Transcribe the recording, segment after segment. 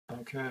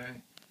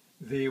Okay.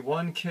 The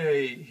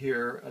 1K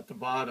here at the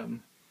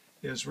bottom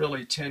is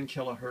really 10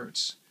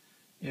 kilohertz.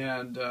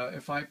 And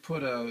if I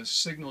put a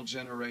signal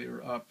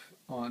generator up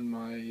on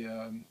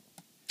my,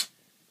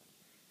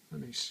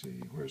 let me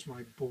see, where's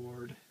my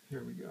board?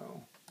 Here we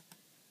go.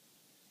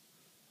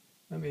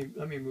 Let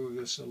me move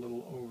this a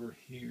little over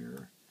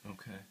here.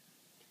 Okay.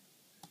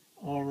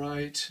 All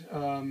right.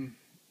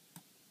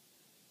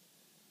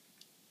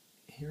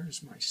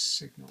 Here's my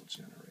signal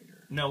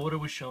generator. Now, what are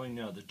we showing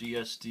now? The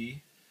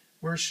DSD?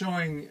 We're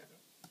showing,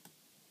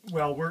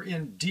 well, we're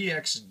in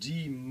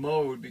DXD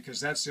mode because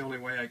that's the only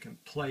way I can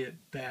play it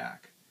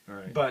back. All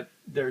right. But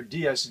there are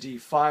DSD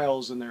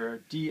files and there are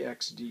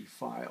DXD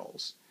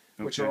files,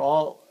 which Okay. are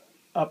all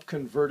up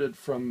converted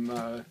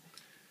from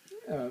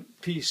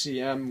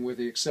PCM with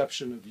the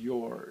exception of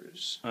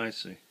yours. I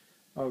see.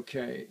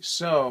 Okay,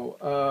 so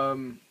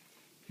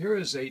here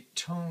is a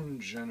tone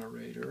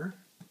generator,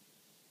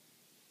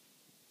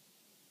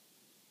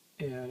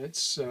 and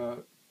it's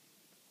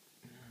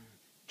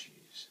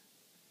geez.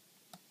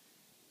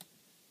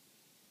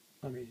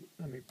 Let me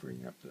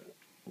bring up the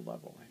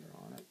level here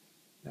on it.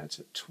 That's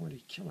at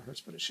 20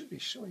 kilohertz, but it should be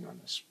showing on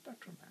the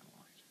spectrum analyzer.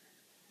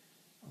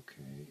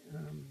 Okay,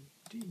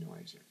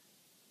 denoiser.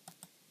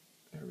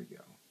 There we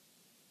go.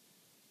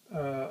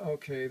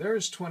 Okay,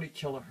 there's 20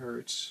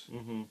 kilohertz.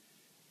 Mm-hmm.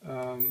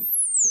 And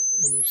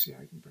you see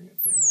I can bring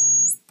it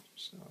down.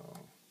 So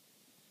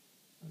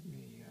let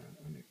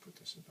me put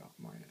this about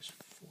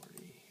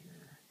 -40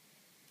 here,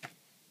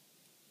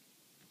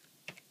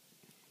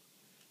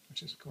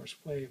 which is of course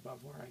way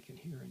above where I can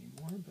hear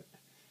anymore. But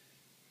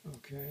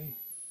okay,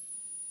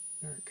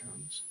 there it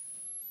comes.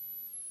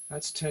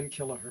 That's 10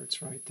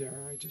 kilohertz right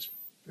there. I just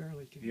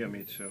barely can. Yeah, hear me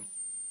it. too.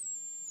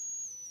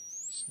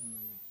 So,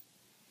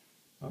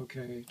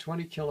 okay,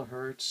 20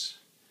 kilohertz,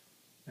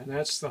 and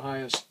that's the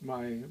highest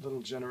my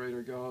little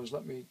generator goes.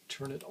 Let me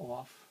turn it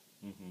off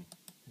Mm-hmm.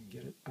 and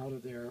get it out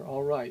of there.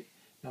 All right,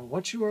 now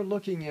what you are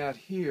looking at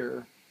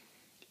here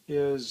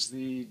is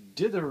the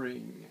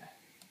dithering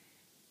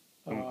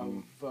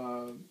of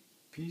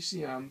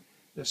PCM.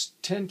 This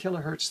 10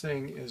 kilohertz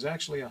thing is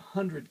actually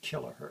 100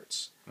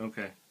 kilohertz.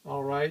 Okay.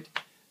 All right,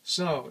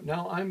 so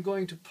now I'm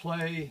going to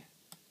play,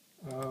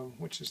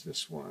 which is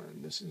this one?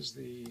 This is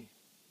the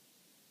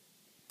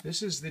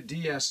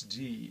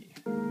DSD.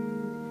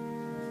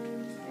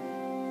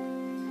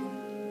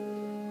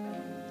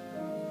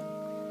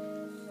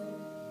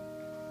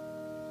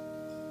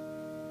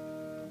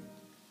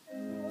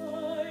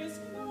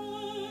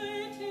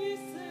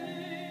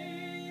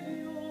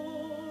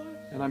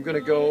 And I'm going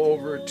to go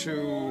over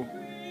to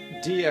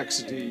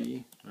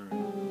DXD. All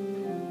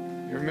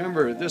right. You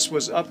remember, this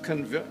was up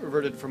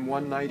converted from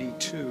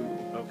 192.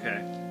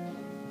 Okay.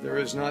 There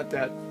is not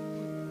that.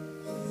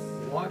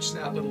 Watch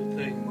that little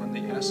thing when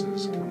the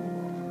S's come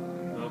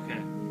along.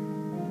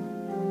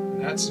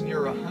 Okay. That's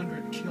near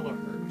 100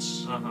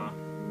 kilohertz. Uh-huh.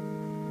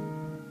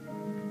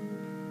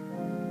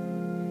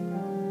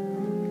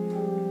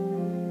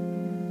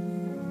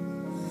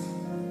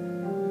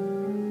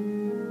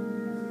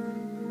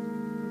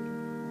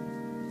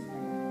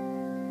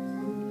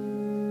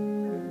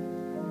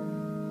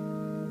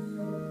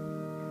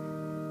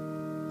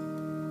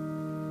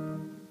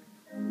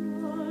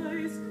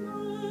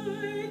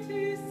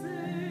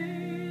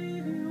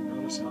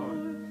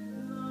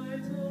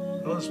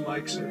 Those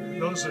mics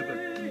those are the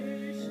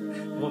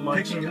What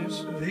mics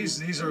are these?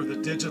 these are the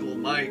digital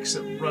mics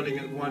that running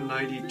at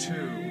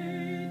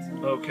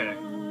 192. Okay.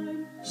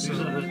 So, These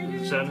are the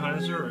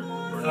Sennheiser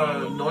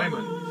or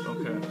Neumann.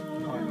 Okay.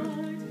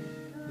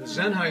 Neumann. The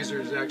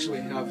Sennheisers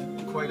actually have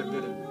quite a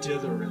bit of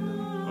dither in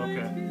them.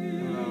 Okay.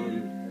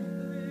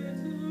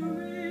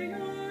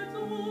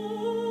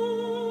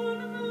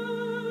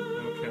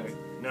 Okay.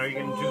 Now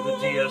you're going to do the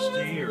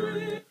DSD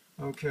or?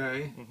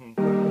 Okay.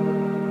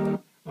 Mm-hmm.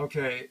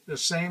 Okay, the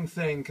same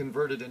thing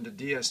converted into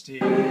DSD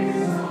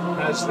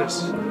has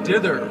this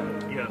dither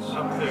Yes.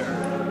 up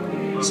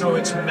there. So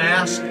it's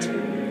masked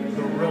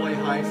the really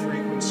high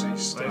frequency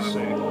stuff. I see.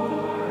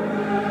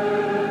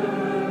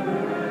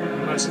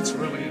 Unless it's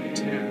really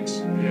intense.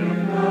 Yeah.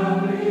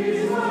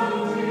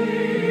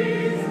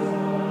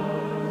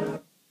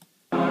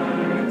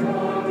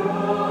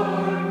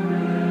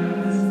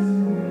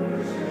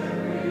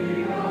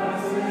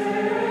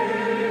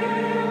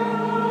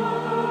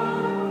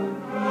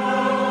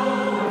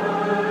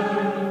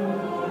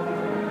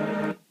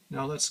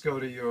 Now let's go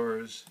to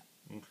yours,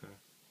 Okay.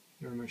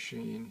 your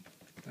machine,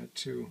 that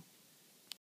too.